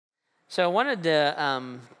So I wanted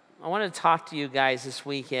to talk to you guys this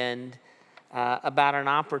weekend about an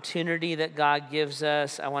opportunity that God gives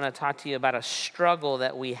us. I want to talk to you about a struggle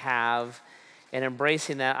that we have in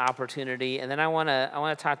embracing that opportunity, and then I want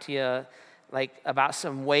to talk to you about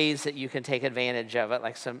some ways that you can take advantage of it,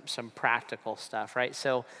 like some practical stuff, right?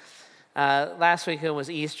 So last weekend was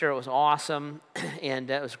Easter. It was awesome, and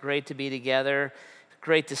it was great to be together.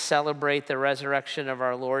 Great to celebrate the resurrection of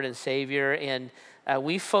our Lord and Savior, and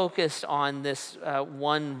we focused on this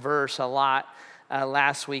one verse a lot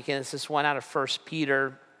last week, and it's this one out of 1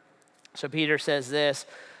 Peter. So Peter says this: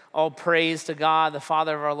 "All praise to God, the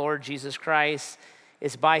Father of our Lord Jesus Christ.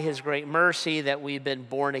 It's by his great mercy that we've been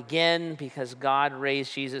born again, because God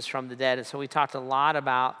raised Jesus from the dead." And so we talked a lot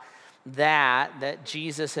about that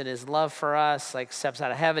Jesus and his love for us, steps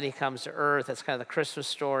out of heaven, he comes to earth. That's kind of the Christmas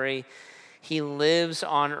story. He lives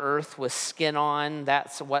on earth with skin on.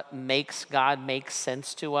 That's what makes God make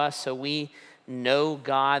sense to us. So we know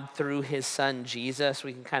God through his son, Jesus.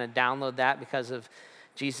 We can kind of download that because of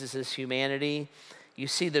Jesus' humanity. You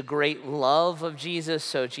see the great love of Jesus.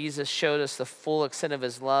 So Jesus showed us the full extent of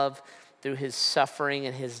his love through his suffering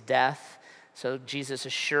and his death. So Jesus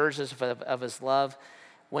assures us of his love.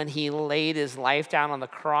 When he laid his life down on the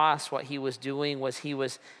cross, what he was doing was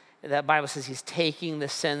that Bible says he's taking the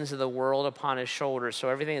sins of the world upon his shoulders. So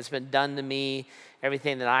everything that's been done to me,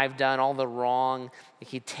 everything that I've done, all the wrong,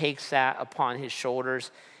 he takes that upon his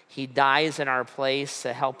shoulders. He dies in our place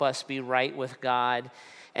to help us be right with God.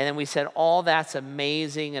 And then we said all that's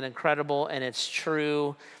amazing and incredible, and it's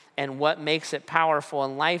true. And what makes it powerful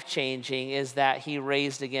and life-changing is that he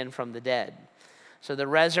raised again from the dead. So the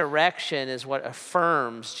resurrection is what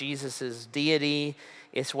affirms Jesus' deity.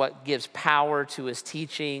 It's what gives power to his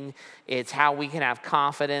teaching. It's how we can have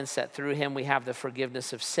confidence that through him we have the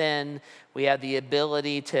forgiveness of sin. We have the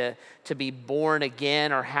ability to be born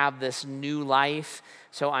again or have this new life.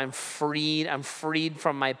 So I'm freed. I'm freed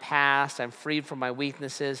from my past. I'm freed from my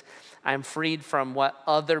weaknesses. I'm freed from what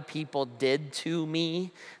other people did to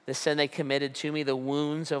me, the sin they committed to me, the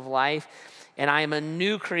wounds of life. And I am a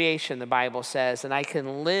new creation, the Bible says, and I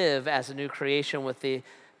can live as a new creation with the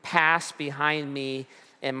past behind me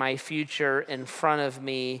and my future in front of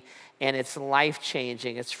me, and it's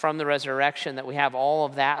life-changing. It's from the resurrection that we have all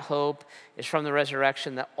of that hope. It's from the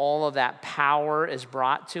resurrection that all of that power is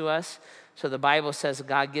brought to us. So the Bible says that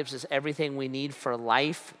God gives us everything we need for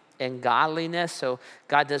life and godliness. So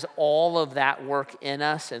God does all of that work in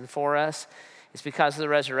us and for us. It's because of the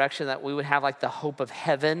resurrection that we would have the hope of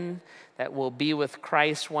heaven, that we'll be with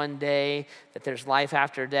Christ one day, that there's life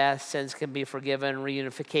after death, sins can be forgiven,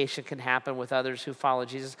 reunification can happen with others who follow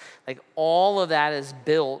Jesus. All of that is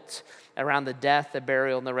built around the death, the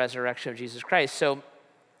burial, and the resurrection of Jesus Christ. So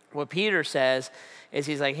what Peter says is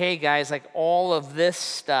he's like, hey guys, all of this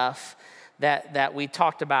stuff that we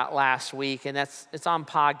talked about last week, and it's on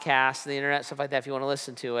podcasts, the internet, stuff like that if you want to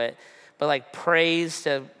listen to it. But praise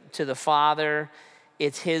to the Father,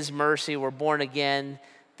 it's his mercy, we're born again.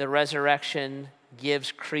 The resurrection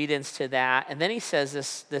gives credence to that. And then he says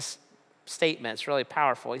this statement. It's really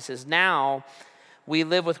powerful. He says, now we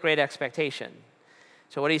live with great expectation.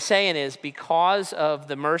 So what he's saying is, because of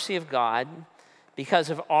the mercy of God, because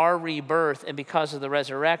of our rebirth, and because of the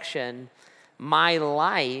resurrection, my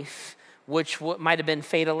life, which might have been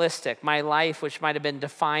fatalistic, my life, which might have been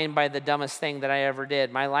defined by the dumbest thing that I ever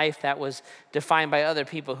did, my life that was defined by other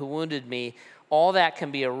people who wounded me, all that can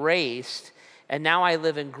be erased. And now I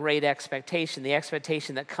live in great expectation, the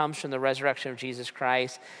expectation that comes from the resurrection of Jesus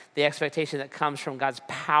Christ, the expectation that comes from God's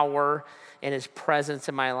power and his presence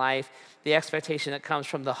in my life, the expectation that comes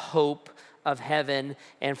from the hope of heaven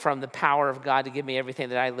and from the power of God to give me everything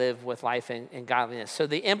that I live with life and godliness. So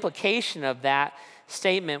the implication of that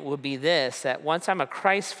statement would be this, that once I'm a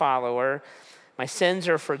Christ follower, my sins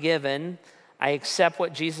are forgiven, I accept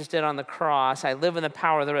what Jesus did on the cross, I live in the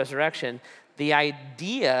power of the resurrection. The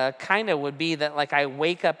idea kind of would be that I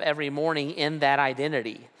wake up every morning in that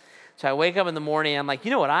identity. So I wake up in the morning, I'm like,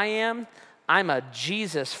 you know what I am? I'm a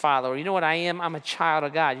Jesus follower. You know what I am? I'm a child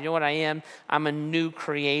of God. You know what I am? I'm a new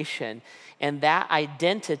creation. And that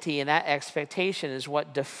identity and that expectation is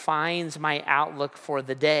what defines my outlook for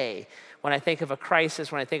the day. When I think of a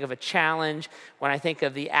crisis, when I think of a challenge, when I think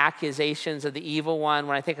of the accusations of the evil one,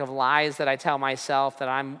 when I think of lies that I tell myself that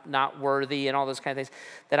I'm not worthy and all those kind of things,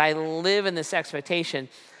 that I live in this expectation,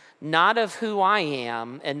 not of who I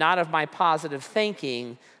am and not of my positive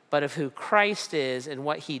thinking, but of who Christ is and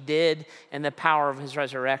what he did and the power of his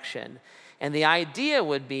resurrection. And the idea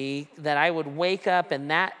would be that I would wake up and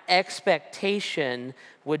that expectation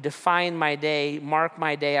would define my day, mark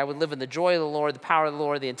my day. I would live in the joy of the Lord, the power of the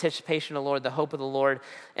Lord, the anticipation of the Lord, the hope of the Lord.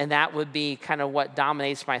 And that would be kind of what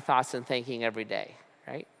dominates my thoughts and thinking every day,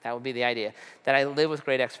 right? That would be the idea, that I live with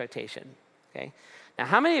great expectation, okay? Now,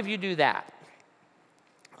 how many of you do that?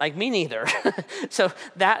 Like me neither. So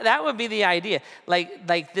that would be the idea.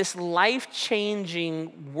 Like this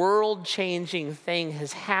life-changing, world-changing thing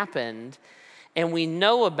has happened, and we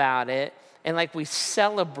know about it, and like we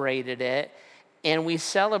celebrated it, and we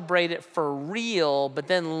celebrate it for real, but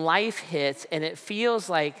then life hits, and it feels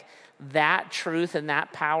like that truth and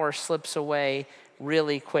that power slips away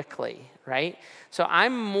really quickly, right? So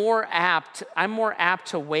I'm more apt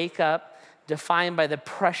to wake up defined by the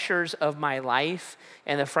pressures of my life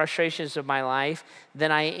and the frustrations of my life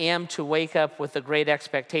than I am to wake up with the great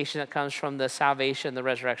expectation that comes from the salvation, the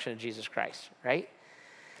resurrection of Jesus Christ, right?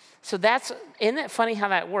 So isn't it funny how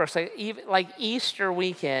that works? Like Easter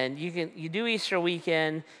weekend, you do Easter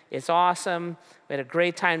weekend, it's awesome. We had a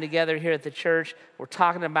great time together here at the church. We're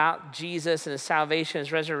talking about Jesus and his salvation,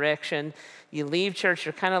 his resurrection. You leave church,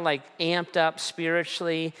 you're kind of like amped up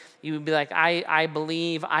spiritually. You would be like, I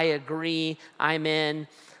believe, I agree, I'm in.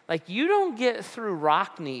 Like you don't get through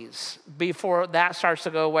Rockneys before that starts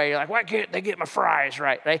to go away. You're like, why can't they get my fries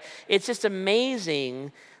right? It's just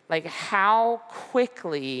amazing like how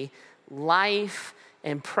quickly life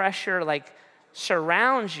and pressure like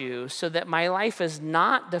surrounds you, so that my life is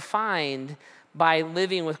not defined by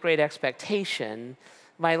living with great expectation.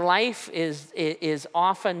 My life is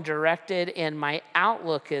often directed, and my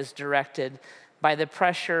outlook is directed by the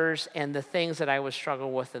pressures and the things that I would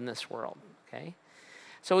struggle with in this world, okay?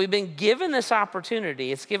 So we've been given this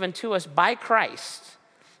opportunity. It's given to us by Christ.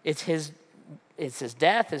 It's his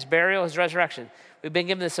death, his burial, his resurrection. We've been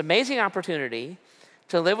given this amazing opportunity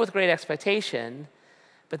to live with great expectation,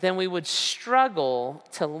 but then we would struggle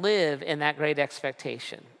to live in that great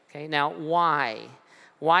expectation. Okay, now why?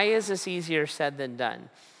 Why is this easier said than done?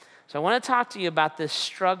 So I want to talk to you about this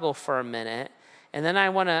struggle for a minute, and then I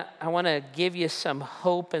want to give you some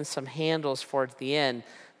hope and some handles for it at the end.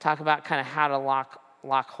 Talk about kind of how to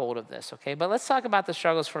lock hold of this. Okay, but let's talk about the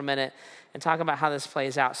struggles for a minute and talk about how this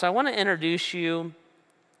plays out. So I want to introduce you,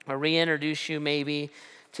 or reintroduce you maybe,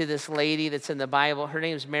 to this lady that's in the Bible. Her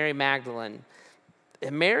name is Mary Magdalene.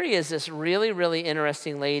 And Mary is this really, really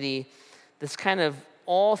interesting lady that's kind of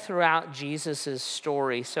all throughout Jesus'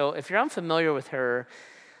 story. So if you're unfamiliar with her,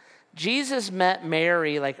 Jesus met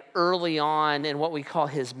Mary like early on in what we call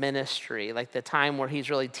his ministry, like the time where he's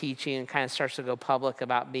really teaching and kind of starts to go public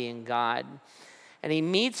about being God. And he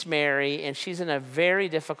meets Mary, and she's in a very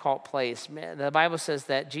difficult place. The Bible says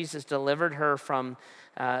that Jesus delivered her from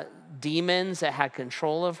demons that had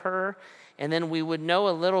control of her. And then we would know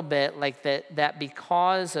a little bit like that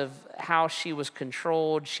because of how she was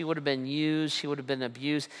controlled, she would have been used, she would have been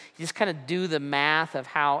abused. You just kind of do the math of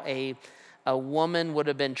how a woman would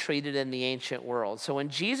have been treated in the ancient world. So when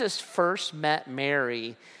Jesus first met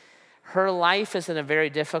Mary, her life is in a very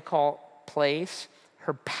difficult place.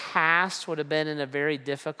 Her past would have been in a very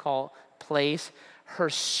difficult place. Her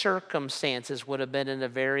circumstances would have been in a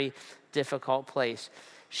very difficult place.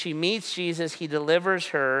 She meets Jesus, he delivers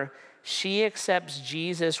her. She accepts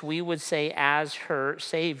Jesus, we would say, as her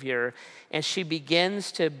Savior, and she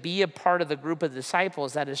begins to be a part of the group of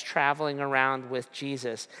disciples that is traveling around with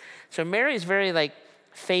Jesus. So Mary is very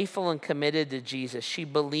faithful and committed to Jesus. She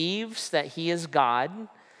believes that he is God.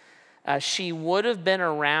 She would have been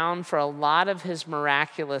around for a lot of his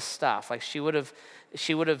miraculous stuff. Like she would have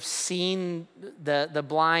seen the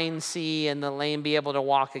blind see and the lame be able to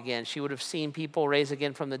walk again. She would have seen people raise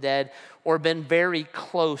again from the dead, or been very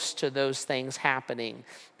close to those things happening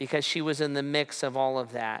because she was in the mix of all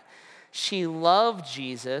of that. She loved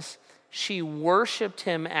Jesus. She worshiped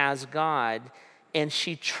him as God, and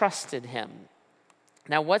she trusted him.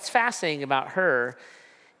 Now, what's fascinating about her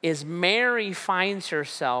is Mary finds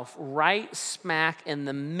herself right smack in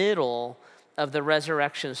the middle of the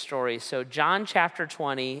resurrection story. So John chapter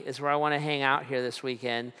 20 is where I want to hang out here this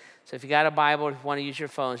weekend. So if you got a Bible, if you want to use your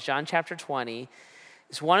phones, John chapter 20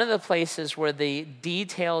 is one of the places where the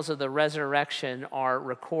details of the resurrection are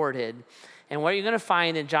recorded. And what you're going to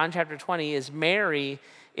find in John chapter 20 is Mary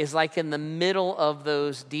is like in the middle of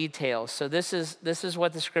those details. So this is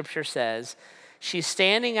what the scripture says. She's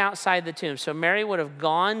standing outside the tomb. So Mary would have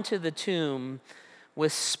gone to the tomb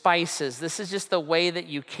with spices. This is just the way that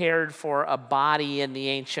you cared for a body in the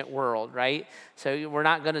ancient world, right? So we're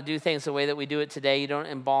not going to do things the way that we do it today. You don't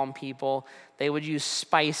embalm people. They would use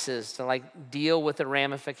spices to like deal with the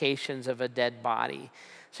ramifications of a dead body.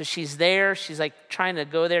 So she's there. She's like trying to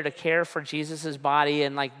go there to care for Jesus's body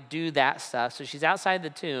and like do that stuff. So she's outside the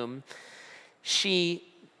tomb. She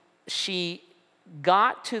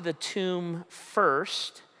got to the tomb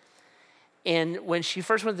first. And when she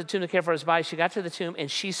first went to the tomb to care for his body, she got to the tomb and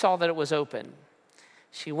she saw that it was open.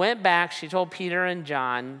 She went back, she told Peter and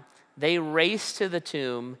John, they race to the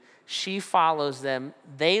tomb, she follows them,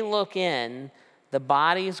 they look in, the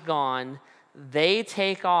body's gone, they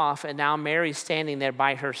take off, and now Mary's standing there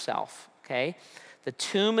by herself, okay? The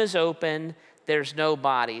tomb is open, there's no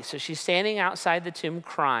body. So she's standing outside the tomb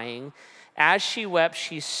crying. As she wept,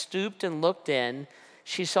 she stooped and looked in.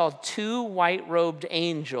 She saw two white-robed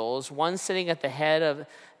angels, one sitting at the head of,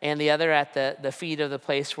 and the other at the feet of the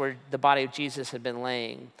place where the body of Jesus had been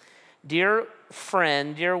laying. "Dear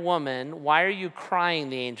friend, dear woman, why are you crying?"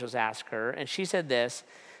 the angels asked her. And she said this,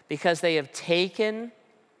 "Because they have taken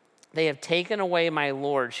away my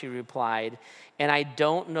Lord," she replied, "and I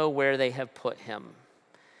don't know where they have put him."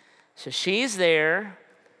 So she's there,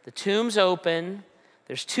 the tomb's open,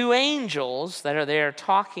 there's two angels that are there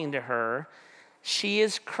talking to her. She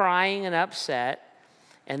is crying and upset,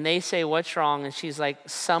 and they say, "What's wrong?" And she's like,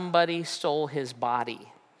 "Somebody stole his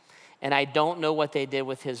body, and I don't know what they did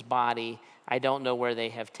with his body. I don't know where they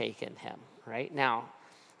have taken him," right? Now,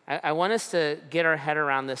 I want us to get our head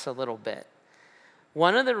around this a little bit.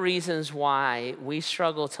 One of the reasons why we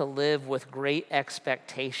struggle to live with great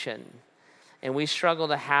expectation and we struggle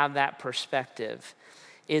to have that perspective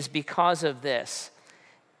is because of this.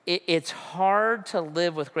 It's hard to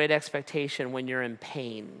live with great expectation when you're in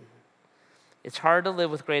pain. It's hard to live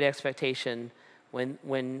with great expectation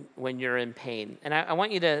when you're in pain. And I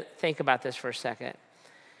want you to think about this for a second.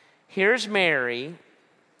 Here's Mary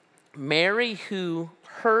who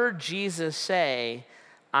heard Jesus say,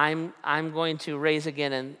 I'm going to raise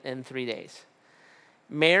again in 3 days.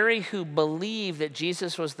 Mary who believed that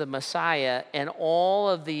Jesus was the Messiah, and all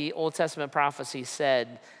of the Old Testament prophecies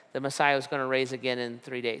said the Messiah was going to raise again in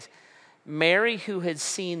 3 days. Mary who had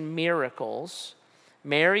seen miracles.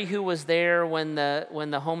 Mary who was there when the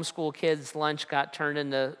homeschool kids' lunch got turned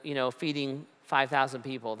into, feeding 5,000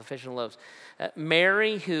 people, the fish and loaves.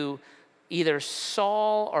 Mary who either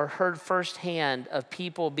saw or heard firsthand of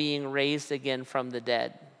people being raised again from the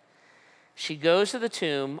dead. She goes to the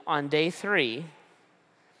tomb on day 3.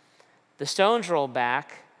 The stones roll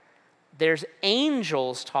back. There's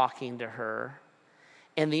angels talking to her.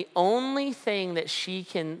 And the only thing that she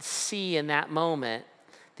can see in that moment,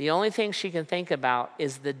 the only thing she can think about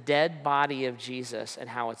is the dead body of Jesus and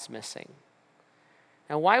how it's missing.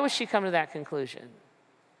 Now, why would she come to that conclusion?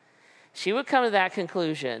 She would come to that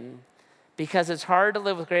conclusion because it's hard to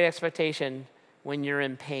live with great expectation when you're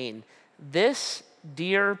in pain. This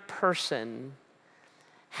dear person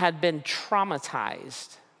had been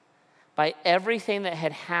traumatized by everything that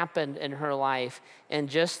had happened in her life in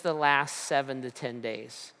just the last 7 to 10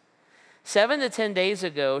 days. 7 to 10 days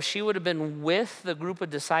ago, she would have been with the group of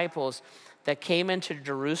disciples that came into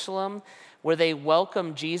Jerusalem where they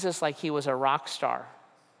welcomed Jesus like he was a rock star.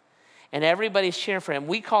 And everybody's cheering for him.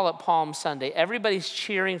 We call it Palm Sunday. Everybody's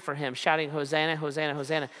cheering for him, shouting, "Hosanna, Hosanna,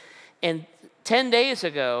 Hosanna." And 10 days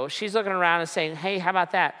ago, she's looking around and saying, "Hey, how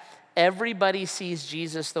about that? Everybody sees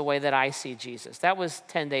Jesus the way that I see Jesus." That was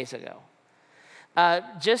 10 days ago.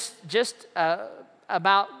 Just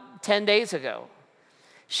about 10 days ago,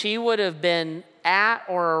 she would have been at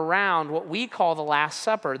or around what we call the Last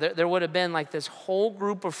Supper. There would have been like this whole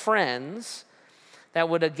group of friends that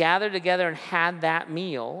would have gathered together and had that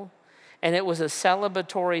meal, and it was a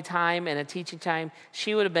celebratory time and a teaching time.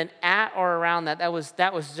 She would have been at or around that. That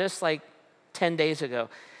was just like 10 days ago.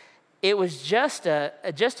 It was just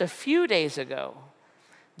a few days ago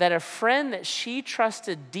that a friend that she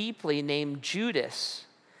trusted deeply named Judas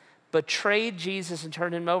betrayed Jesus and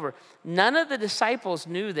turned him over. None of the disciples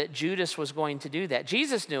knew that Judas was going to do that.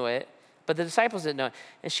 Jesus knew it, but the disciples didn't know it.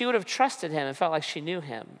 And she would have trusted him and felt like she knew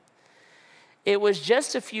him. It was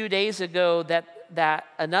just a few days ago that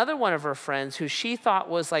another one of her friends, who she thought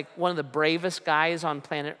was like one of the bravest guys on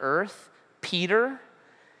planet Earth, Peter,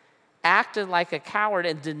 acted like a coward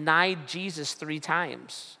and denied Jesus 3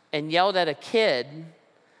 times and yelled at a kid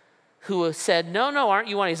who said, no, aren't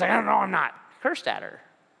you one? He's like, no, I'm not. Cursed at her.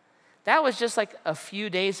 That was just like a few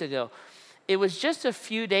days ago. It was just a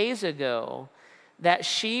few days ago that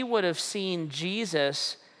she would have seen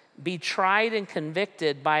Jesus be tried and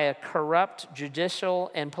convicted by a corrupt judicial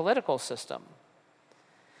and political system.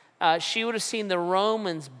 she would have seen the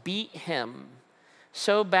Romans beat him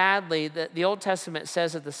so badly that the Old Testament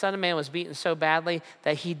says that the Son of Man was beaten so badly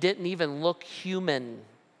that he didn't even look human.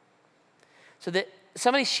 So that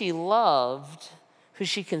somebody she loved, who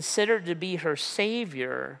she considered to be her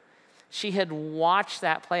Savior, she had watched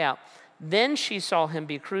that play out. Then she saw him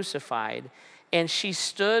be crucified, and she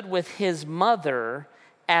stood with his mother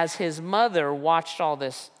as his mother watched all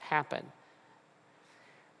this happen.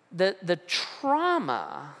 The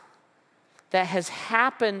trauma that has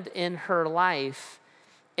happened in her life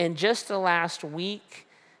in just the last week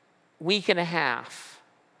and a half,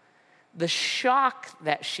 the shock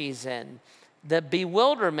that she's in, the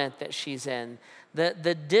bewilderment that she's in,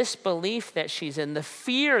 the disbelief that she's in, the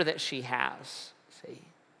fear that she has, see?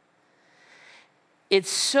 It's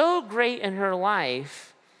so great in her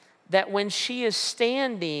life that when she is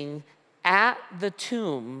standing at the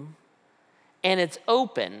tomb and it's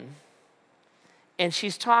open, and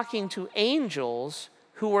she's talking to angels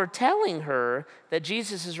who are telling her that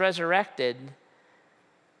Jesus is resurrected,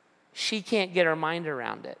 she can't get her mind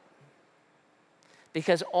around it.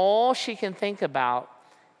 Because all she can think about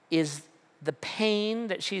is the pain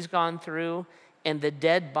that she's gone through and the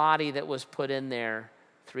dead body that was put in there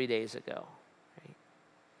 3 days ago. Right?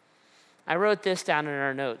 I wrote this down in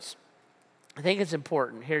our notes. I think it's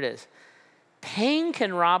important. Here it is. Pain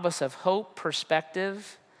can rob us of hope,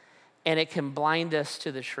 perspective, and it can blind us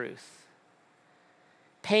to the truth.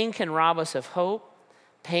 Pain can rob us of hope,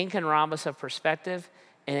 pain can rob us of perspective,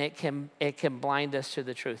 and it can blind us to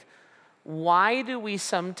the truth. Why do we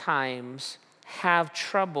sometimes have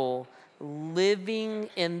trouble living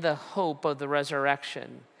in the hope of the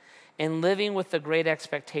resurrection and living with the great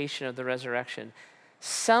expectation of the resurrection?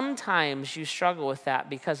 Sometimes you struggle with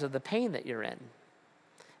that because of the pain that you're in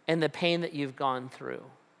and the pain that you've gone through.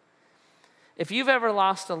 If you've ever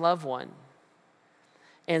lost a loved one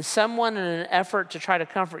and someone in an effort to try to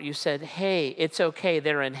comfort you said, hey, it's okay,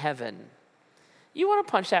 they're in heaven, you want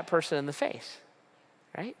to punch that person in the face,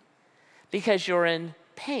 right? Because you're in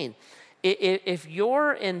pain. If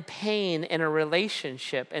you're in pain in a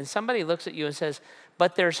relationship and somebody looks at you and says,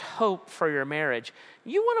 but there's hope for your marriage,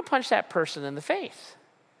 you want to punch that person in the face.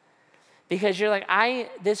 Because you're like,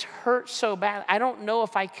 this hurts so bad. I don't know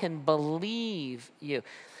if I can believe you.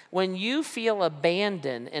 When you feel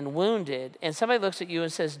abandoned and wounded and somebody looks at you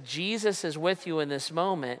and says, Jesus is with you in this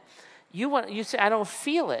moment, you say, I don't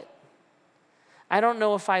feel it. I don't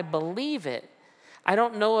know if I believe it. I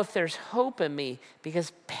don't know if there's hope in me,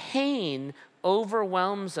 because pain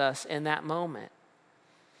overwhelms us in that moment.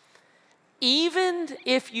 Even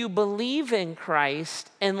if you believe in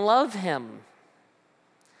Christ and love him.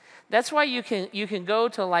 That's why you can go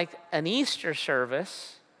to like an Easter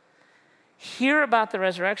service, hear about the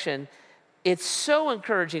resurrection. It's so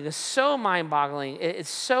encouraging, it's so mind-boggling, it's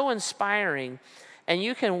so inspiring. And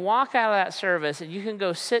you can walk out of that service and you can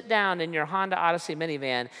go sit down in your Honda Odyssey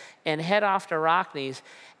minivan and head off to Rockneys.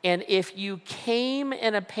 And if you came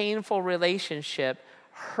in a painful relationship,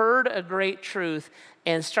 heard a great truth,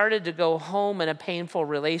 and started to go home in a painful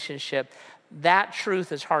relationship, that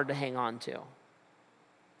truth is hard to hang on to.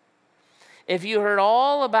 If you heard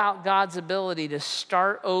all about God's ability to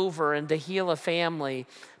start over and to heal a family,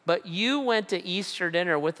 but you went to Easter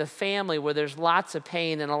dinner with a family where there's lots of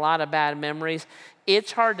pain and a lot of bad memories,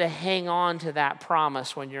 it's hard to hang on to that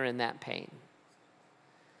promise when you're in that pain.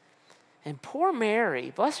 And poor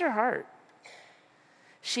Mary, bless her heart,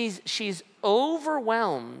 she's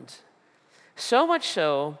overwhelmed, so much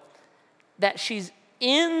so that she's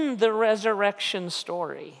in the resurrection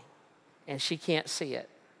story and she can't see it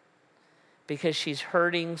because she's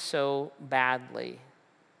hurting so badly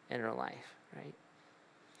in her life, right?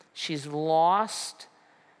 She's lost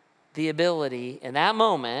the ability in that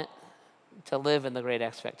moment to live in the great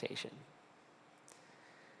expectation.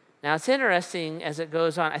 Now, it's interesting as it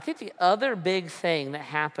goes on. I think the other big thing that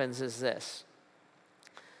happens is this.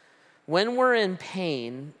 When we're in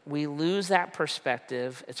pain, we lose that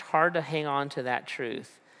perspective. It's hard to hang on to that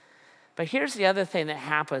truth. But here's the other thing that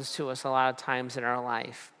happens to us a lot of times in our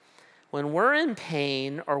life. When we're in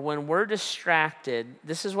pain or when we're distracted,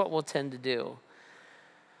 this is what we'll tend to do.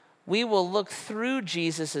 We will look through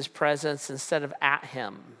Jesus' presence instead of at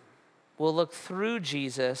him. We'll look through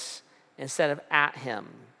Jesus instead of at him.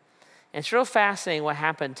 And it's real fascinating what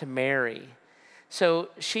happened to Mary. So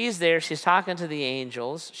she's there, she's talking to the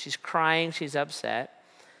angels, she's crying, she's upset.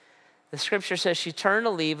 The scripture says she turned to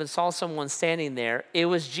leave and saw someone standing there. It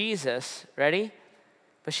was Jesus, ready?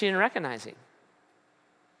 But she didn't recognize him.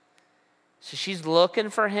 So she's looking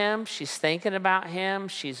for him, she's thinking about him,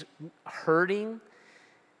 she's hurting.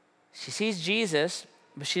 She sees Jesus,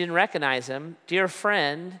 but she didn't recognize him. Dear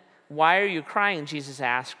friend, "Why are you crying?" Jesus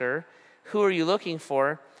asked her. "Who are you looking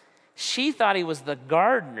for?" She thought he was the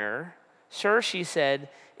gardener. "Sir," she said,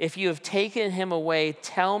 "if you have taken him away,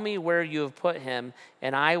 tell me where you have put him,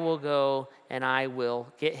 and I will go and I will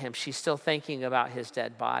get him." She's still thinking about his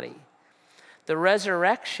dead body. The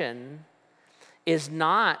resurrection is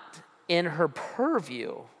not in her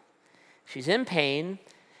purview. She's in pain.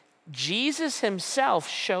 Jesus himself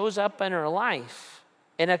shows up in her life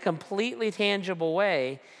in a completely tangible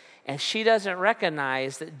way, and she doesn't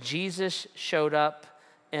recognize that Jesus showed up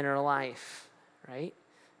in her life, right?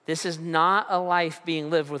 This is not a life being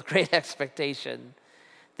lived with great expectation.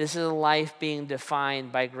 This is a life being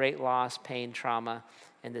defined by great loss, pain, trauma,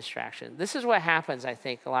 and distraction. This is what happens, I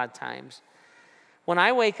think, a lot of times. When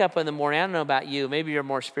I wake up in the morning, I don't know about you, maybe you're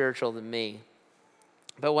more spiritual than me,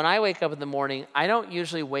 but when I wake up in the morning, I don't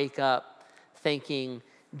usually wake up thinking,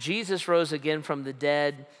 Jesus rose again from the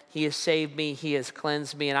dead, he has saved me, he has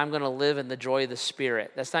cleansed me, and I'm going to live in the joy of the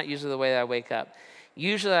Spirit. That's not usually the way that I wake up.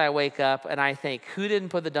 Usually I wake up and I think, who didn't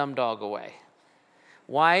put the dumb dog away?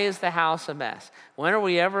 Why is the house a mess? When are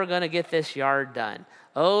we ever going to get this yard done?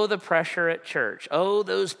 Oh, the pressure at church. Oh,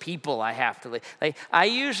 those people I have to leave. Like, I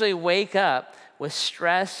usually wake up with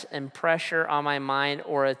stress and pressure on my mind,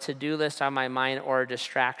 or a to-do list on my mind, or a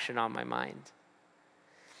distraction on my mind.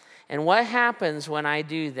 And what happens when I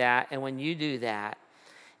do that and when you do that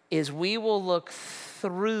is we will look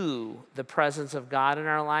through the presence of God in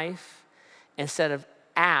our life instead of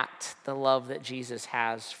at the love that Jesus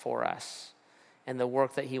has for us and the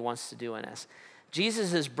work that he wants to do in us.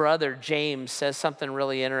 Jesus' brother, James, says something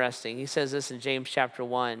really interesting. He says this in James chapter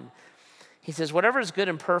 1. He says, whatever is good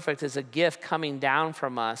and perfect is a gift coming down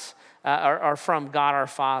from us, or from God our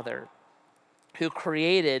Father, who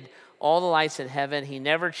created all the lights in heaven. He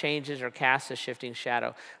never changes or casts a shifting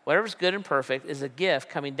shadow. Whatever is good and perfect is a gift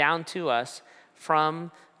coming down to us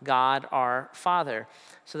from God our Father.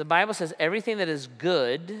 So the Bible says everything that is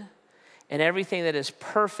good and everything that is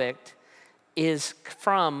perfect is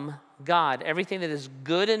from God. Everything that is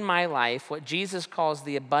good in my life, what Jesus calls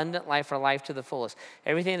the abundant life or life to the fullest.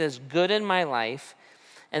 Everything that is good in my life,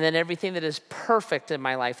 and then everything that is perfect in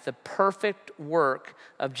my life, the perfect work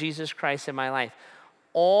of Jesus Christ in my life.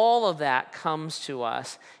 All of that comes to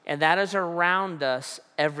us, and that is around us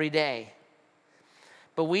every day.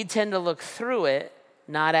 But we tend to look through it,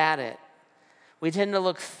 not at it. We tend to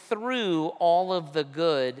look through all of the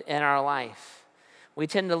good in our life. We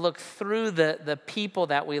tend to look through the people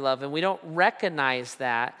that we love, and we don't recognize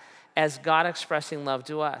that as God expressing love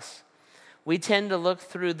to us. We tend to look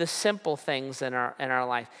through the simple things in our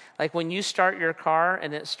life. Like when you start your car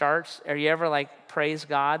and it starts, are you ever like, praise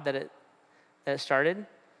God that it started?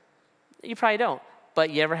 You probably don't. But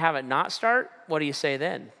you ever have it not start? What do you say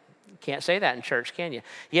then? You can't say that in church, can you?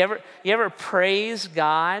 You ever praise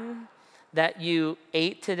God that you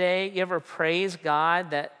ate today? You ever praise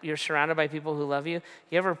God that you're surrounded by people who love you?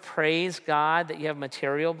 You ever praise God that you have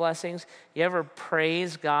material blessings? You ever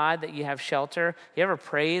praise God that you have shelter? You ever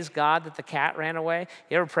praise God that the cat ran away?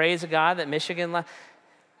 You ever praise God that Michigan left?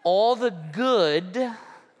 All the good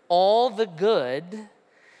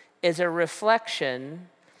is a reflection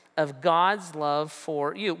of God's love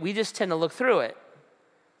for you. We just tend to look through it,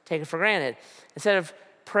 take it for granted. Instead of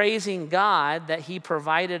praising God that he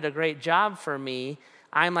provided a great job for me,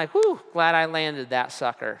 I'm like, whoo, glad I landed that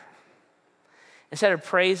sucker. Instead of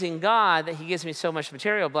praising God that he gives me so much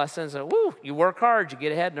material blessings, whoo, you work hard, you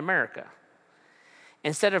get ahead in America.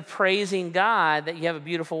 Instead of praising God that you have a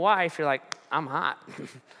beautiful wife, you're like, I'm hot,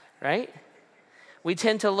 right? We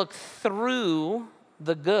tend to look through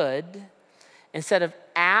the good instead of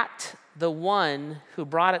at the one who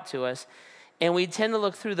brought it to us, and we tend to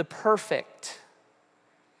look through the perfect.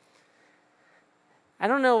 I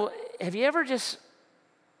don't know, have you ever just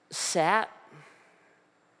sat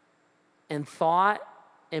and thought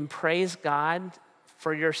and praised God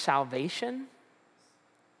for your salvation?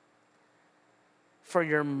 For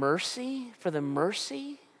your mercy? For the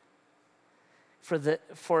mercy? For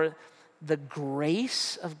the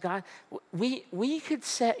grace of God? We could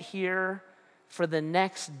sit here for the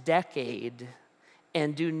next decade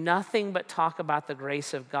and do nothing but talk about the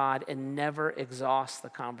grace of God and never exhaust the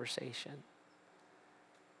conversation.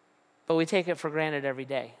 But we take it for granted every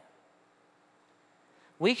day.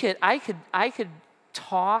 I could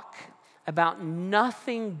talk about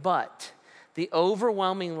nothing but the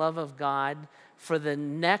overwhelming love of God for the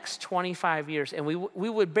next 25 years, and we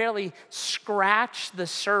would barely scratch the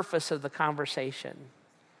surface of the conversation.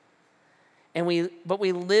 But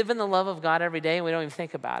we live in the love of God every day, and we don't even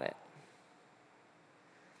think about it.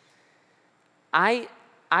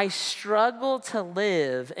 I struggle to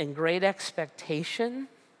live in great expectation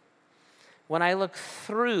when I look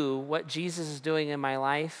through what Jesus is doing in my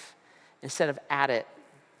life instead of at it.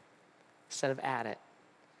 Instead of at it.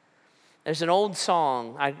 There's an old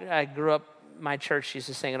song. I grew up, my church used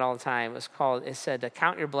to sing it all the time. It said,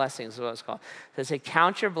 count your blessings is what it's called. It said,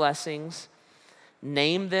 count your blessings,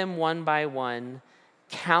 name them one by one,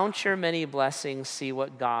 count your many blessings, see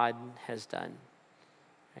what God has done.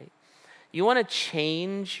 Right? You want to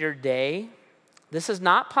change your day? This is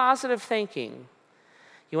not positive thinking.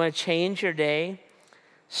 You want to change your day?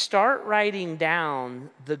 Start writing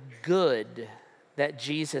down the good that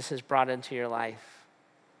Jesus has brought into your life.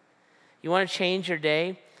 You want to change your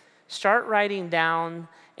day? Start writing down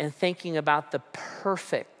and thinking about the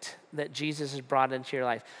perfect that Jesus has brought into your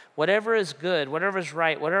life. Whatever is good, whatever is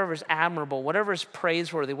right, whatever is admirable, whatever is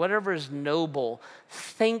praiseworthy, whatever is noble,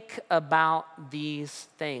 think about these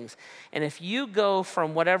things. And if you go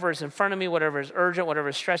from whatever is in front of me, whatever is urgent, whatever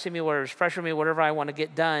is stressing me, whatever is pressuring me, whatever I want to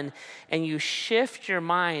get done, and you shift your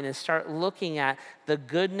mind and start looking at the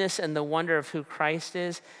goodness and the wonder of who Christ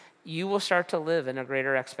is, you will start to live in a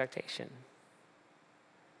greater expectation.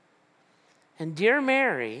 And dear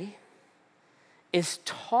Mary is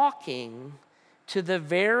talking to the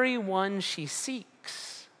very one she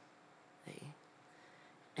seeks.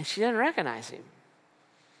 And she doesn't recognize him.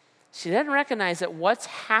 She doesn't recognize that what's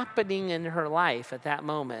happening in her life at that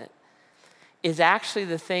moment is actually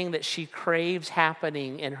the thing that she craves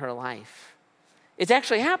happening in her life. It's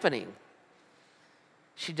actually happening.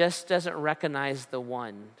 She just doesn't recognize the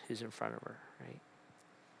one who's in front of her, right?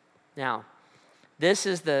 Now, this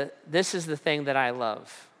is the thing that I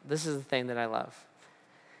love. This is the thing that I love.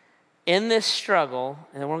 In this struggle,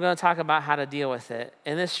 and we're going to talk about how to deal with it.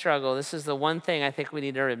 In this struggle, this is the one thing I think we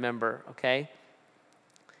need to remember, okay?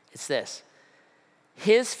 It's this.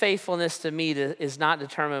 His faithfulness to me is not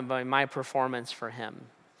determined by my performance for him.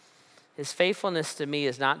 His faithfulness to me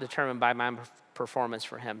is not determined by my performance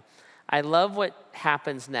for him. I love what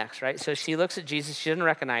happens next, right? So she looks at Jesus. She doesn't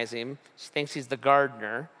recognize him. She thinks he's the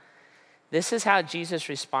gardener. This is how Jesus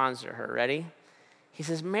responds to her. Ready? He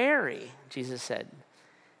says, Mary, Jesus said.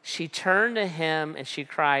 She turned to him and she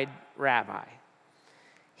cried, Rabbi.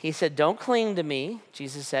 He said, don't cling to me,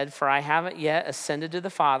 Jesus said, for I haven't yet ascended to the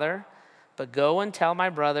Father, but go find my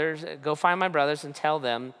brothers and tell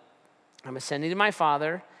them, I'm ascending to my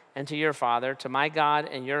Father and to your Father, to my God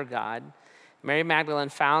and your God. Mary Magdalene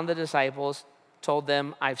found the disciples, told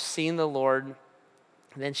them, I've seen the Lord.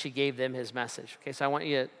 And then she gave them his message. Okay, so I want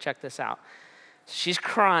you to check this out. She's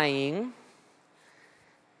crying.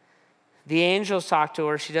 The angels talk to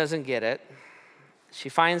her. She doesn't get it. She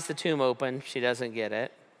finds the tomb open. She doesn't get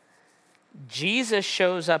it. Jesus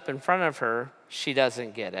shows up in front of her. She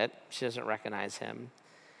doesn't get it. She doesn't recognize him.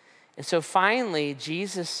 And so finally,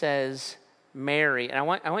 Jesus says, Mary. And I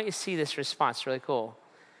want you to see this response. It's really cool.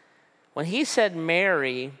 When he said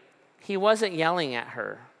Mary, he wasn't yelling at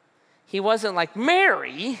her. He wasn't like,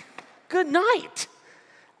 Mary, good night.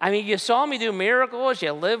 I mean, you saw me do miracles.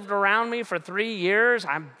 You lived around me for 3 years.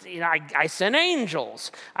 I sent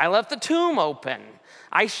angels. I left the tomb open.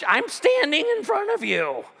 I'm standing in front of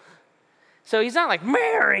you. So he's not like,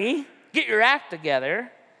 Mary, get your act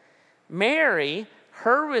together. Mary,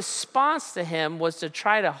 her response to him was to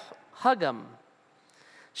try to hug him.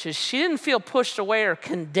 She didn't feel pushed away or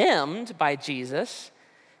condemned by Jesus.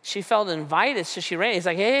 She felt invited, so she ran. He's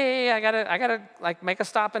like, hey, I gotta like make a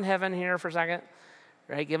stop in heaven here for a second,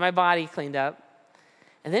 right? Get my body cleaned up.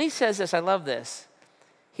 And then he says this, I love this.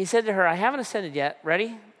 He said to her, I haven't ascended yet,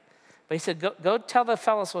 ready? But he said, go tell the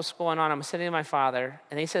fellows what's going on. I'm ascending to my Father.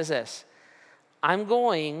 And he says this, I'm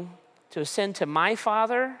going to ascend to my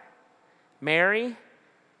Father, Mary,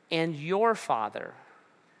 and your Father,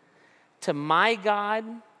 to my God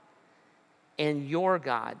and your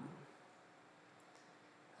God.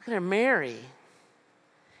 Look at her, Mary.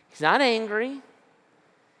 He's not angry.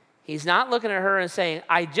 He's not looking at her and saying,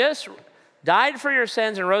 I just died for your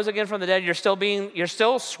sins and rose again from the dead. You're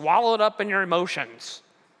still swallowed up in your emotions.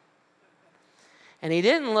 And he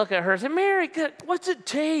didn't look at her and say, Mary, what's it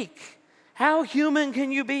take? How human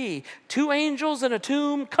can you be? 2 angels in a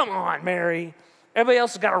tomb? Come on, Mary. Everybody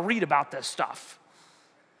else has got to read about this stuff.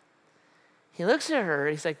 He looks at her.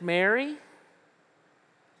 He's like, Mary.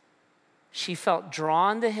 She felt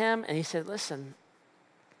drawn to him, and he said, listen,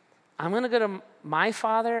 I'm going to go to my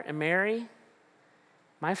Father and Mary,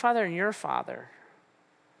 my Father and your Father,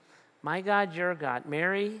 my God, your God.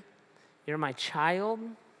 Mary, you're my child.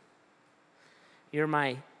 You're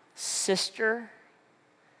my sister.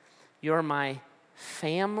 You're my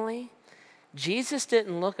family. Jesus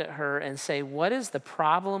didn't look at her and say, what is the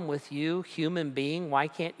problem with you, human being? Why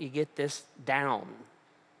can't you get this down?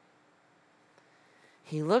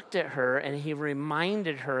 He looked at her and he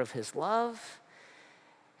reminded her of his love,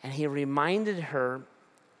 and he reminded her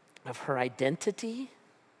of her identity,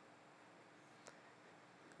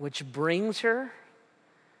 which brings her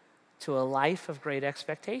to a life of great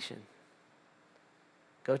expectation.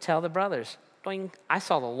 Go tell the brothers, "Doing, I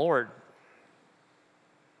saw the Lord."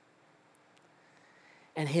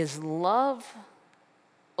 And his love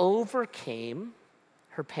overcame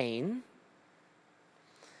her pain.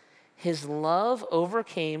 His love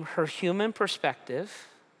overcame her human perspective.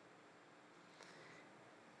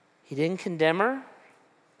 He didn't condemn her.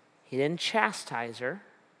 He didn't chastise her.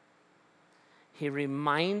 He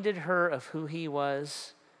reminded her of who he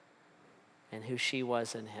was and who she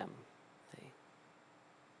was in him. See?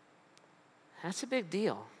 That's a big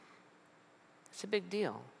deal. It's a big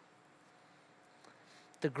deal.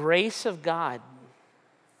 The grace of God,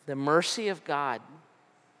 the mercy of God,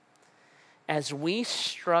 as we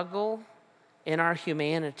struggle in our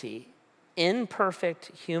humanity,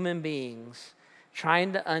 imperfect human beings,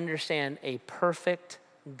 trying to understand a perfect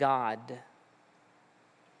God,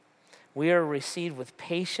 we are received with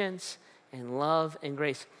patience and love and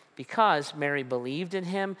grace because Mary believed in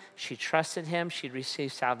him, she trusted him, she'd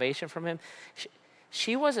received salvation from him.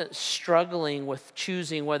 She wasn't struggling with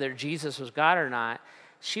choosing whether Jesus was God or not.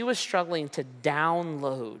 She was struggling to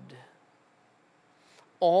download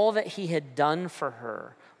all that he had done for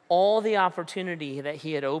her, all the opportunity that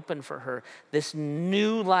he had opened for her, this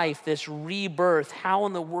new life, this rebirth. How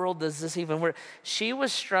in the world does this even work? She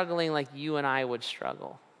was struggling like you and I would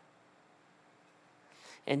struggle.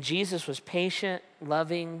 And Jesus was patient,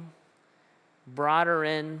 loving, brought her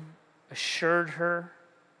in, assured her,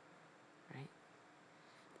 right?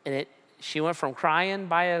 And she went from crying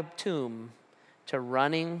by a tomb to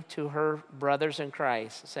running to her brothers in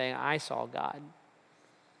Christ, saying, "I saw God."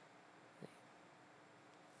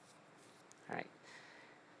 All right.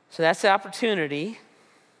 So that's the opportunity.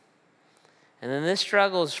 And then this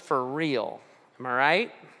struggle is for real. Am I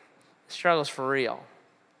right? The struggle is for real.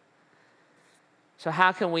 So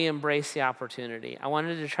how can we embrace the opportunity? I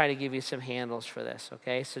wanted to try to give you some handles for this,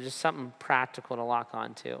 okay? So just something practical to lock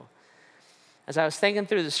onto. As I was thinking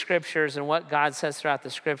through the scriptures and what God says throughout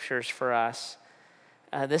the scriptures for us,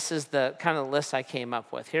 this is the kind of list I came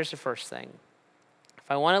up with. Here's the first thing.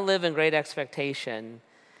 If I want to live in great expectation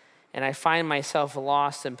and I find myself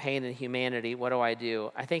lost in pain and humanity, what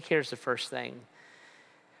do? I think here's the first thing.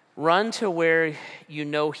 Run to where you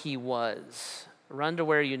know he was. Run to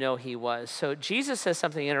where you know he was. So Jesus says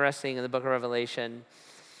something interesting in the book of Revelation.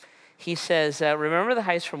 He says, remember the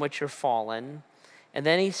heights from which you're fallen. And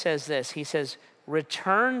then he says this. He says,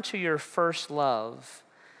 return to your first love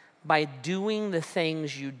by doing the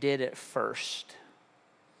things you did at first.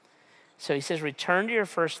 So he says, return to your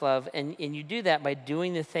first love, and you do that by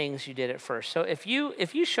doing the things you did at first. So if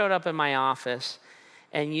you showed up in my office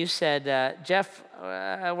and you said, Jeff,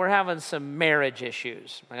 we're having some marriage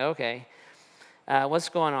issues. I'm like, okay. What's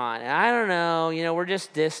going on? And I don't know, we're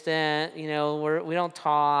just distant, we don't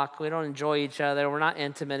talk, we don't enjoy each other, we're not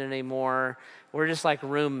intimate anymore, we're just like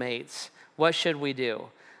roommates. What should we do?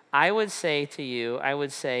 I would say to you,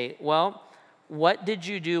 well, what did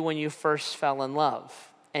you do when you first fell in love?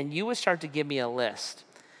 And you would start to give me a list.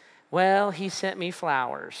 Well, he sent me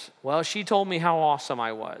flowers. Well, she told me how awesome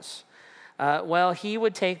I was. Well, he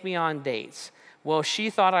would take me on dates. Well, she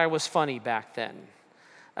thought I was funny back then.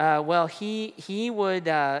 Well, he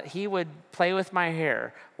would play with my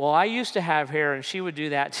hair. Well, I used to have hair, and she would do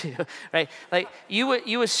that too, right? Like you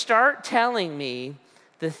would start telling me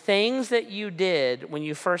the things that you did when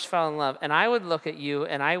you first fell in love, and I would look at you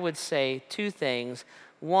and I would say two things.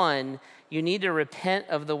 One, you need to repent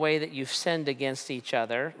of the way that you've sinned against each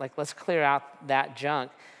other. Like, let's clear out that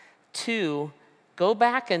junk. Two, go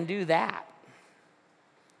back and do that.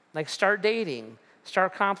 Like, start dating.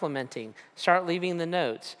 Start complimenting, start leaving the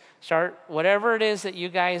notes, start whatever it is that you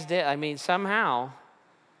guys did. Somehow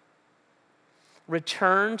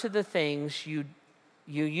return to the things you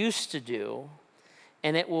used to do,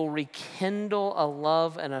 and it will rekindle a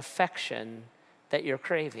love and affection that you're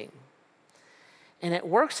craving. And it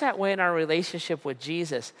works that way in our relationship with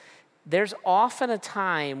Jesus. There's often a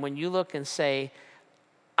time when you look and say,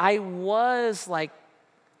 I was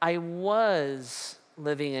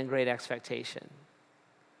living in great expectation.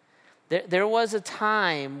 There was a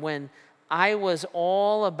time when I was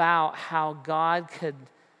all about how God could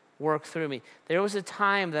work through me. There was a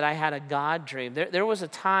time that I had a God dream. There was a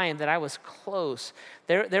time that I was close.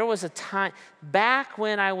 There was a time, back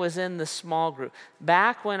when I was in the small group,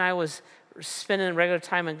 back when I was spending regular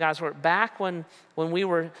time in God's Word, back when we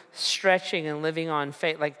were stretching and living on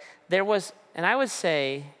faith. Like there was, and I would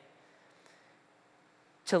say,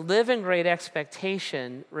 to live in great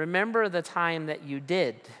expectation, remember the time that you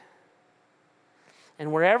did.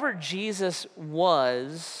 And wherever Jesus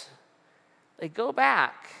was, like, go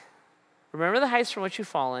back. Remember the heights from which you've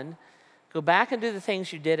fallen. Go back and do the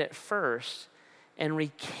things you did at first and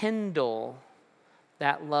rekindle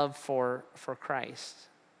that love for Christ.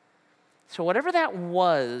 So whatever that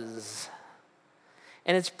was,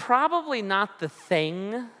 and it's probably not the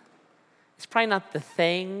thing, it's probably not the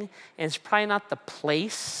thing, and it's probably not the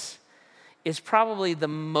place, it's probably the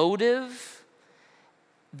motive,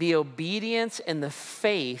 the obedience, and the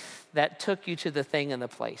faith that took you to the thing and the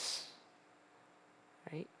place,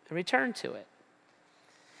 right? And return to it.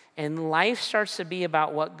 And life starts to be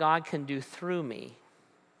about what God can do through me.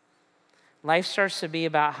 Life starts to be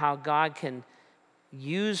about how God can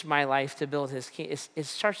use my life to build his kingdom. It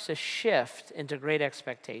starts to shift into great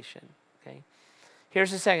expectation, okay?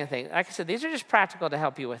 Here's the second thing. Like I said, these are just practical to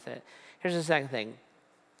help you with it. Here's the second thing.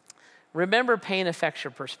 Remember, pain affects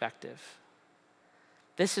your perspective.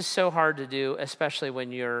 This is so hard to do, especially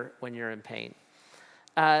when you're in pain.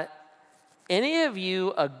 Any of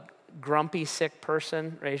you a grumpy, sick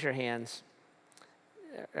person? Raise your hands.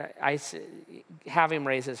 I see, have him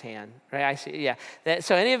raise his hand, right? I see, yeah.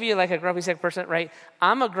 So any of you like a grumpy, sick person, right?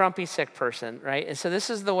 I'm a grumpy, sick person, right? And so this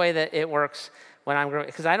is the way that it works when I'm grumpy,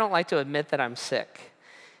 because I don't like to admit that I'm sick.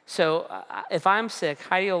 So if I'm sick,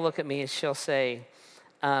 Heidi will look at me and she'll say,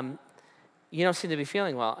 you don't seem to be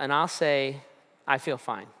feeling well. And I'll say, I feel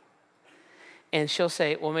fine. And she'll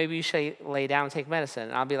say, well, maybe you should lay down and take medicine.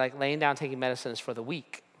 And I'll be like, laying down, taking medicine is for the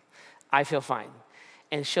weak. I feel fine.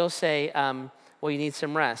 And she'll say, well, you need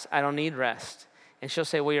some rest. I don't need rest. And she'll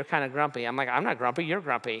say, well, you're kind of grumpy. I'm like, I'm not grumpy, you're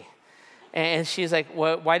grumpy. And she's like,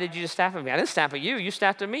 well, why did you just snap at me? I didn't snap at you, you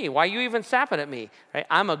snapped at me. Why are you even snapping at me? Right?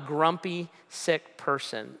 I'm a grumpy, sick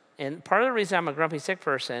person. And part of the reason I'm a grumpy, sick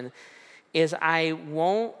person is I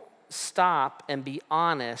won't stop and be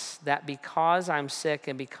honest that because I'm sick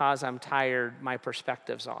and because I'm tired, my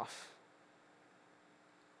perspective's off.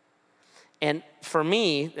 And for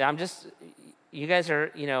me, you guys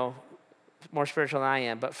are, more spiritual than I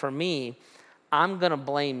am, but for me, I'm gonna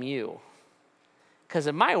blame you. Because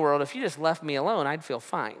in my world, if you just left me alone, I'd feel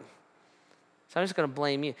fine. So I'm just gonna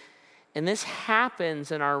blame you. And this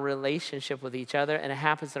happens in our relationship with each other, and it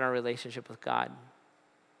happens in our relationship with God.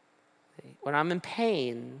 When I'm in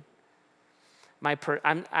pain, I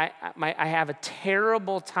have a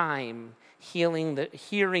terrible time hearing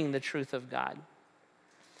the truth of God.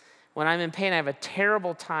 When I'm in pain, I have a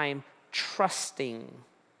terrible time trusting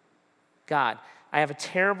God. I have a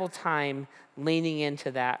terrible time leaning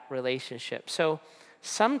into that relationship. So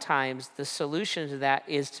sometimes the solution to that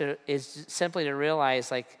is simply to realize,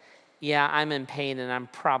 like, yeah, I'm in pain and I'm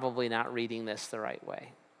probably not reading this the right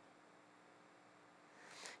way.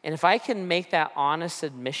 And if I can make that honest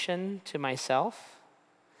admission to myself,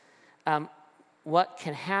 what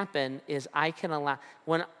can happen is I can allow,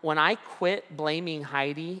 when I quit blaming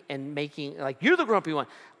Heidi and making, like, you're the grumpy one,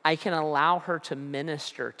 I can allow her to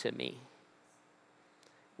minister to me,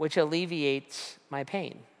 which alleviates my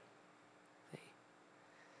pain.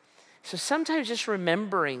 So sometimes just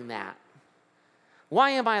remembering that. Why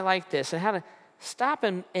am I like this? And how to stop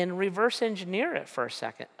and reverse engineer it for a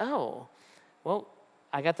second. Oh, well,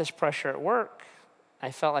 I got this pressure at work.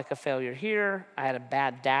 I felt like a failure here. I had a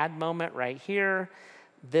bad dad moment right here.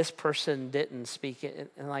 This person didn't speak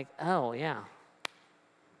it. And like, oh, yeah.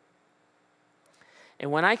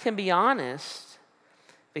 And when I can be honest,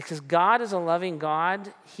 because God is a loving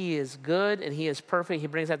God, he is good and he is perfect. He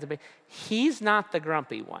brings that to be. He's not the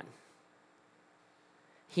grumpy one.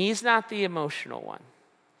 He's not the emotional one.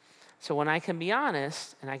 So when I can be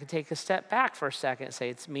honest and I can take a step back for a second and say,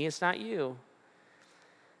 it's me, it's not you,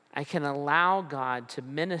 I can allow God to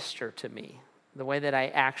minister to me the way that I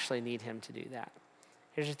actually need him to do that.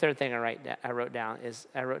 Here's the third thing I wrote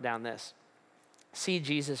down this. See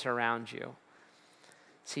Jesus around you.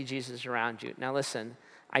 See Jesus around you. Now listen,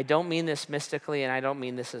 I don't mean this mystically and I don't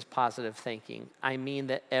mean this as positive thinking. I mean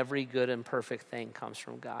that every good and perfect thing comes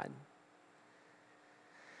from God.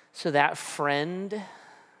 So that friend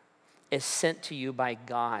is sent to you by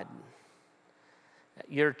God.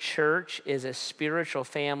 Your church is a spiritual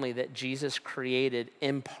family that Jesus created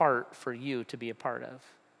in part for you to be a part of.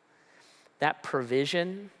 That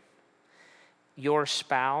provision, your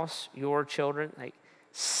spouse, your children, like,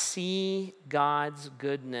 see God's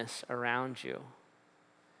goodness around you,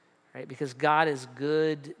 right? Because God is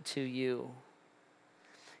good to you.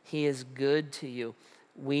 He is good to you.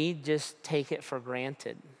 We just take it for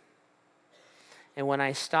granted. And when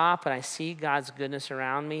I stop and I see God's goodness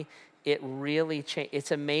around me, it really changes.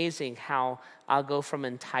 It's amazing how I'll go from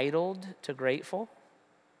entitled to grateful.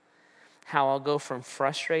 how I'll go from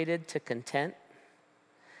frustrated to content,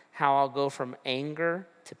 how I'll go from anger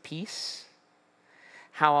to peace,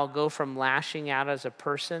 how I'll go from lashing out as a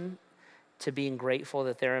person to being grateful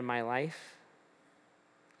that they're in my life,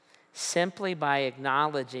 simply by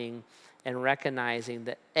acknowledging and recognizing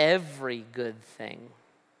that every good thing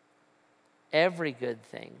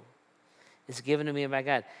is given to me by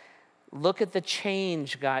God. Look at the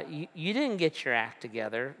change, God. You didn't get your act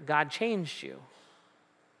together. God changed you.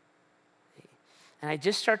 And I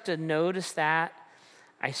just start to notice that.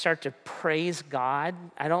 I start to praise God.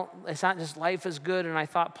 It's not just life is good and I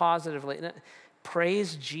thought positively. No,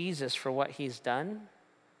 praise Jesus for what he's done.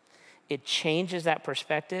 It changes that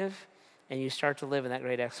perspective and you start to live in that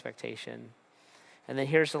great expectation. And then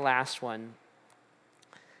here's the last one.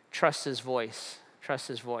 Trust his voice. Trust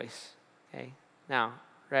his voice. Okay. Now,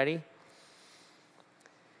 ready?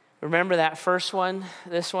 Remember that first one,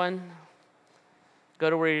 this one? Go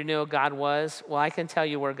to where you knew God was. Well, I can tell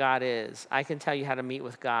you where God is. I can tell you how to meet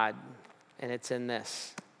with God, and it's in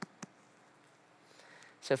this.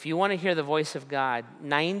 So if you want to hear the voice of God,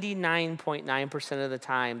 99.9% of the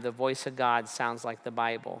time, the voice of God sounds like the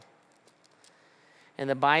Bible. And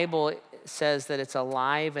the Bible says that it's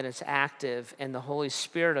alive and it's active, and the Holy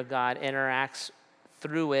Spirit of God interacts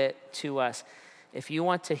through it to us. If you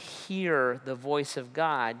want to hear the voice of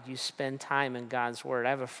God, you spend time in God's Word. I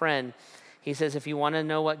have a friend, he says, if you want to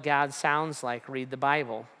know what God sounds like, read the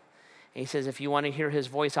Bible. And he says, if you want to hear his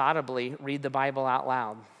voice audibly, read the Bible out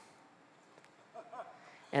loud.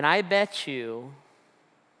 And I bet you,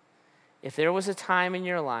 if there was a time in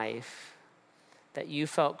your life that you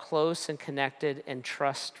felt close and connected and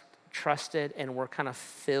trusted and were kind of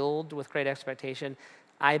filled with great expectation,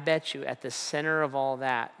 I bet you at the center of all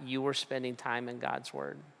that, you were spending time in God's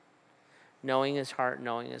Word, knowing his heart,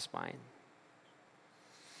 knowing his mind.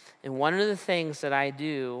 And one of the things that I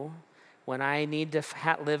do when I need to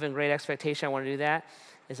live in great expectation, I want to do that,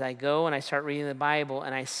 is I go and I start reading the Bible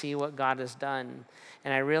and I see what God has done.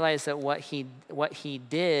 And I realize that what he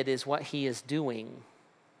did is what he is doing.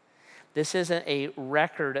 This isn't a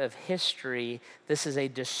record of history. This is a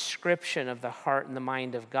description of the heart and the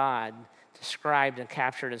mind of God, described and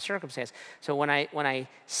captured in circumstance. So when I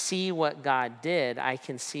see what God did, I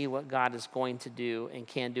can see what God is going to do and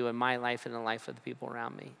can do in my life and the life of the people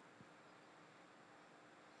around me.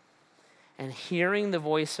 And hearing the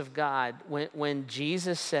voice of God, when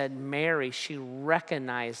Jesus said Mary, she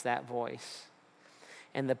recognized that voice.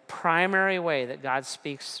 And the primary way that God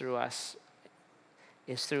speaks through us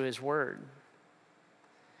is through his Word.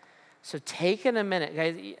 So taking a minute,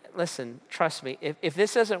 guys, listen, trust me, if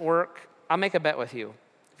this doesn't work, I'll make a bet with you.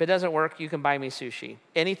 If it doesn't work, you can buy me sushi.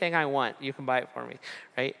 Anything I want, you can buy it for me,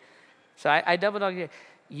 right? So I double dog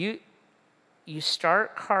you. You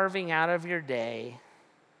start carving out of your day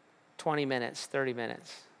 20 minutes, 30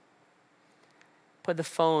 minutes. Put the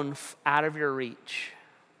phone out of your reach.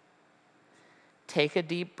 Take a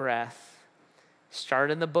deep breath. Start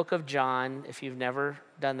in the book of John. If you've never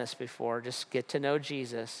done this before, just get to know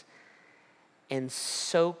Jesus and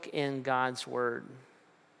soak in God's Word.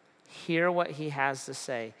 Hear what he has to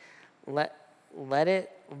say. Let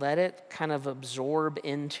it kind of absorb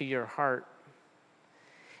into your heart.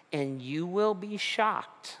 And you will be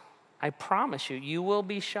shocked. I promise you, you will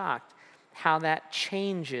be shocked how that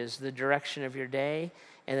changes the direction of your day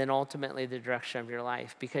and then ultimately the direction of your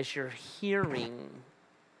life, because you're hearing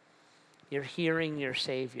your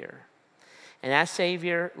Savior. And that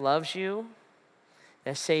Savior loves you.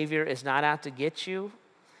 That Savior is not out to get you.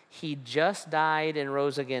 He just died and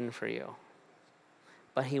rose again for you.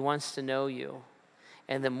 But he wants to know you.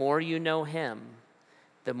 And the more you know him,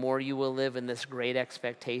 the more you will live in this great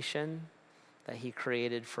expectation that he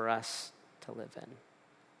created for us to live in.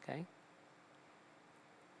 Okay?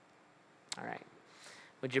 All right.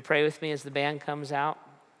 Would you pray with me as the band comes out?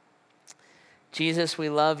 Jesus, we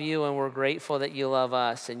love you and we're grateful that you love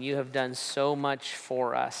us, and you have done so much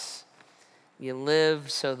for us. You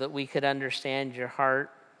lived so that we could understand your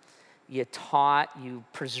heart. You taught, you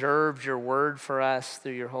preserved your word for us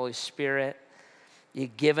through your Holy Spirit.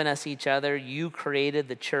 You've given us each other. You created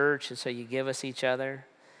the church, and so you give us each other.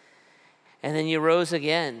 And then you rose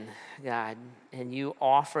again, God, and you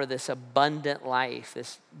offer this abundant life,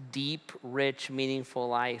 this deep, rich, meaningful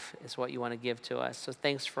life is what you want to give to us. So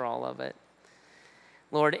thanks for all of it.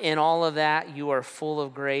 Lord, in all of that, you are full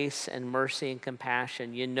of grace and mercy and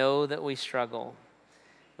compassion. You know that we struggle.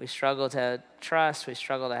 We struggle to trust. We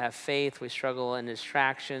struggle to have faith. We struggle in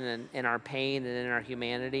distraction and in our pain and in our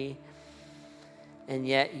humanity. And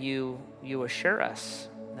yet you assure us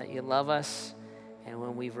that you love us. And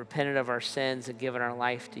when we've repented of our sins and given our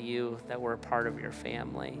life to you, that we're a part of your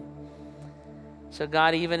family. So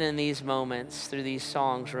God, even in these moments, through these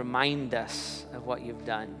songs, remind us of what you've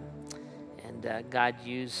done. And God,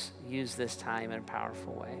 use this time in a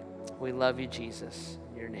powerful way. We love you, Jesus,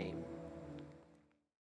 in your name.